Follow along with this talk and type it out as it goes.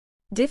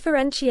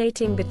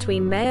Differentiating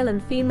between male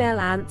and female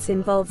ants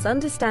involves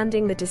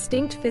understanding the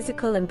distinct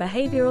physical and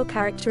behavioral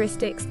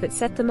characteristics that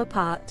set them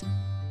apart.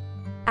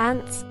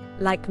 Ants,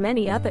 like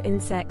many other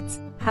insects,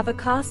 have a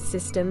caste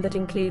system that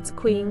includes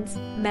queens,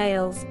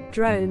 males,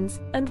 drones,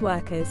 and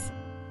workers.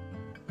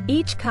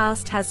 Each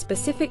caste has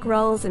specific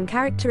roles and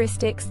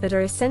characteristics that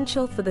are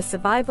essential for the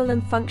survival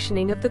and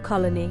functioning of the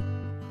colony.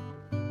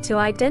 To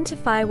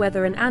identify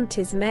whether an ant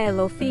is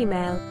male or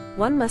female,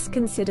 one must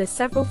consider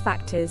several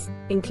factors,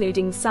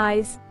 including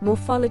size,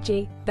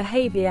 morphology,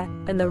 behavior,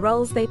 and the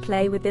roles they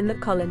play within the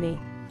colony.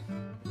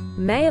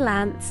 Male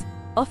ants,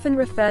 often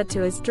referred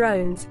to as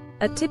drones,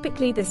 are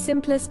typically the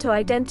simplest to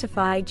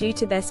identify due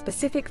to their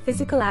specific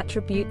physical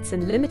attributes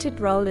and limited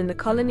role in the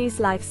colony's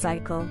life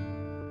cycle.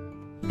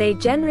 They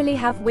generally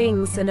have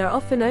wings and are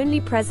often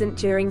only present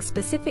during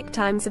specific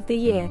times of the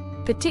year,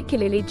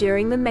 particularly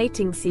during the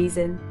mating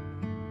season.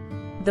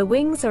 The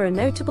wings are a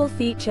notable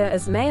feature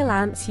as male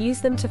ants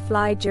use them to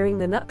fly during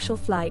the nuptial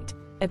flight,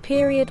 a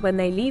period when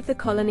they leave the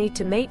colony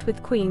to mate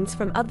with queens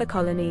from other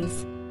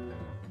colonies.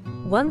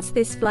 Once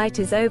this flight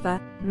is over,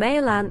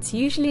 male ants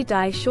usually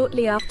die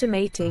shortly after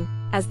mating,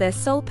 as their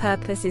sole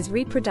purpose is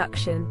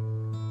reproduction.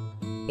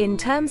 In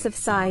terms of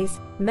size,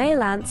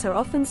 male ants are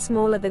often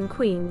smaller than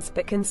queens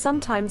but can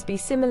sometimes be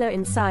similar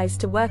in size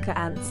to worker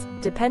ants,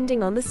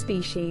 depending on the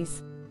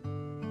species.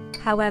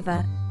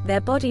 However,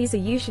 their bodies are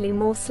usually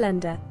more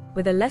slender,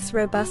 with a less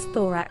robust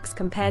thorax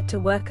compared to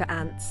worker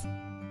ants.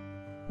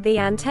 The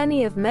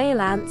antennae of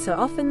male ants are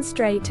often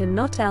straight and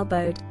not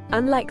elbowed,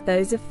 unlike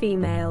those of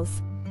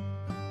females.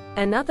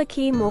 Another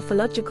key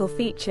morphological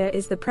feature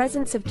is the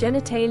presence of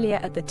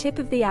genitalia at the tip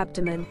of the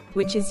abdomen,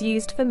 which is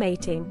used for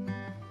mating.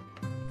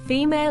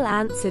 Female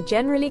ants are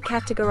generally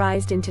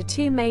categorized into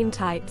two main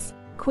types,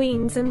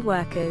 queens and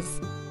workers.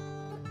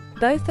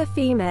 Both are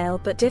female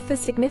but differ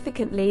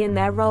significantly in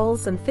their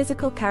roles and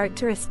physical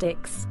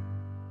characteristics.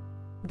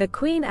 The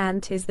queen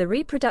ant is the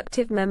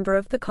reproductive member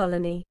of the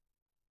colony.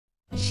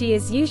 She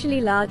is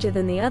usually larger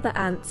than the other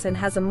ants and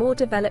has a more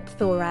developed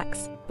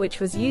thorax,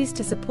 which was used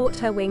to support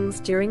her wings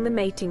during the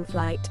mating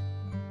flight.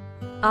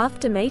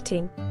 After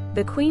mating,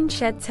 the queen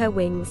sheds her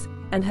wings,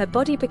 and her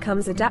body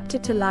becomes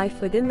adapted to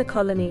life within the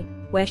colony,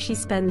 where she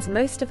spends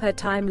most of her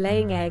time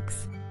laying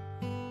eggs.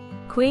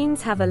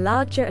 Queens have a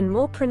larger and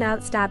more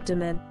pronounced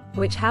abdomen,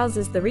 which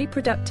houses the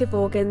reproductive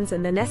organs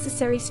and the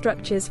necessary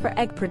structures for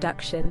egg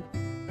production.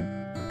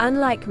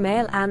 Unlike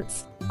male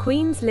ants,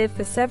 queens live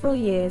for several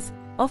years,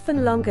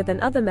 often longer than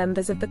other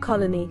members of the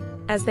colony,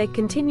 as they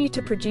continue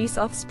to produce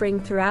offspring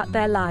throughout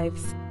their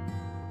lives.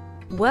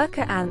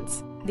 Worker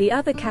ants, the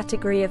other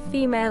category of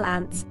female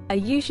ants, are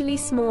usually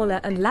smaller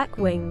and lack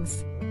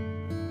wings.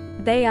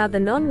 They are the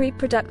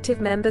non-reproductive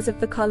members of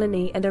the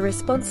colony and are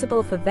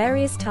responsible for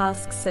various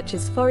tasks such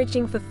as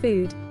foraging for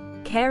food,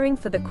 caring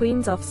for the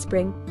queen's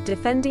offspring,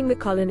 defending the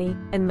colony,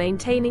 and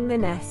maintaining the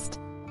nest.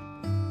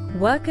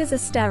 Workers are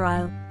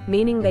sterile,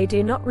 meaning they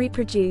do not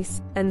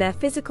reproduce, and their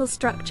physical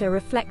structure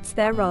reflects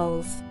their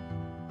roles.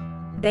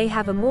 They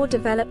have a more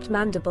developed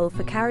mandible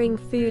for carrying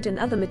food and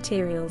other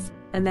materials,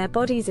 and their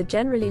bodies are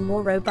generally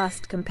more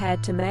robust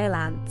compared to male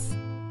ants.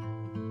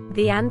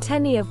 The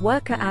antennae of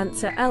worker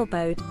ants are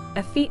elbowed,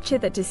 a feature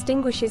that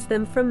distinguishes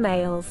them from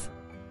males.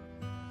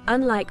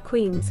 Unlike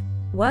queens,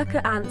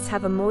 worker ants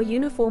have a more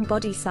uniform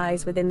body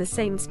size within the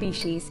same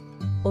species,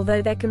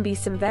 although there can be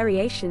some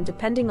variation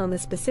depending on the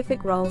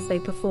specific roles they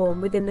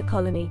perform within the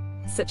colony,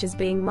 such as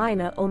being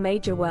minor or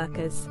major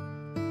workers.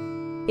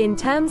 In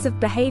terms of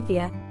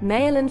behavior,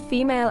 male and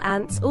female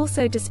ants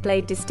also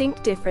display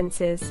distinct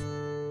differences.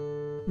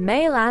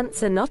 Male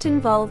ants are not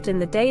involved in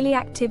the daily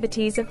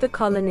activities of the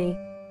colony.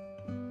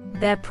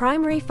 Their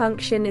primary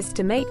function is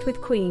to mate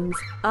with queens,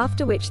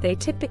 after which they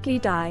typically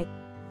die.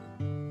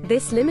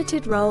 This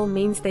limited role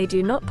means they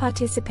do not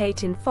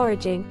participate in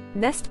foraging,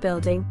 nest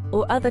building,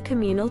 or other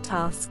communal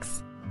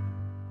tasks.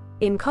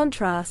 In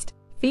contrast,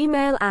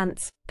 female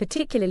ants,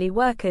 particularly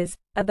workers,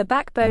 are the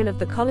backbone of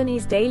the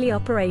colony's daily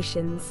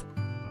operations.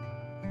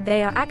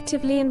 They are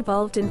actively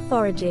involved in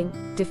foraging,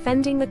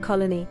 defending the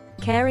colony,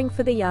 caring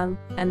for the young,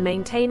 and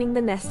maintaining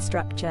the nest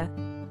structure.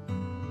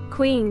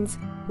 Queens,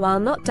 while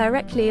not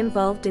directly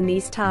involved in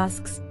these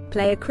tasks,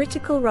 play a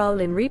critical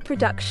role in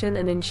reproduction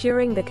and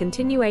ensuring the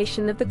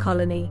continuation of the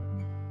colony.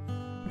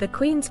 The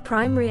queen's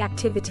primary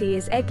activity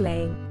is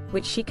egg-laying,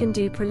 which she can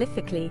do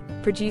prolifically,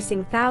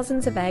 producing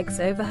thousands of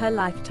eggs over her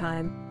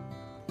lifetime.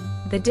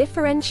 The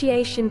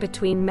differentiation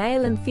between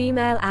male and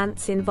female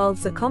ants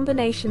involves a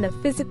combination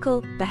of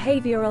physical,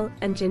 behavioral,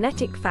 and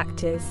genetic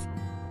factors.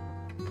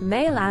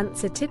 Male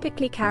ants are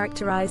typically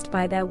characterized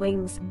by their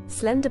wings,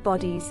 slender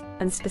bodies,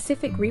 and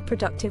specific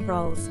reproductive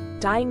roles,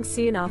 dying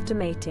soon after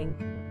mating.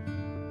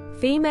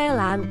 Female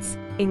ants,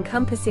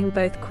 encompassing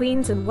both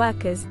queens and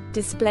workers,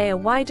 display a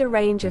wider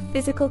range of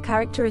physical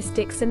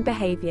characteristics and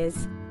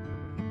behaviors.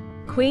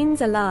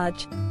 Queens are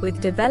large,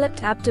 with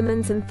developed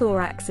abdomens and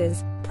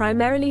thoraxes,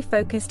 primarily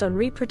focused on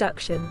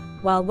reproduction,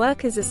 while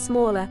workers are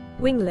smaller,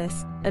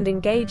 wingless, and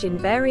engage in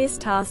various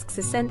tasks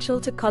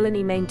essential to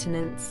colony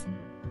maintenance.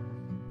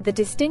 The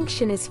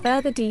distinction is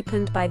further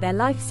deepened by their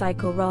life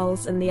cycle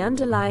roles and the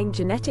underlying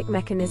genetic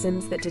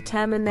mechanisms that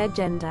determine their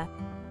gender.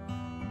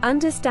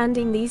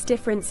 Understanding these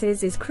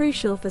differences is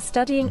crucial for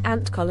studying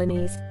ant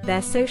colonies,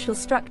 their social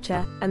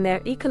structure, and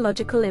their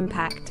ecological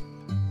impact.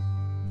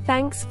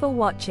 Thanks for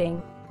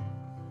watching.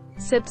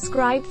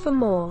 Subscribe for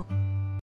more.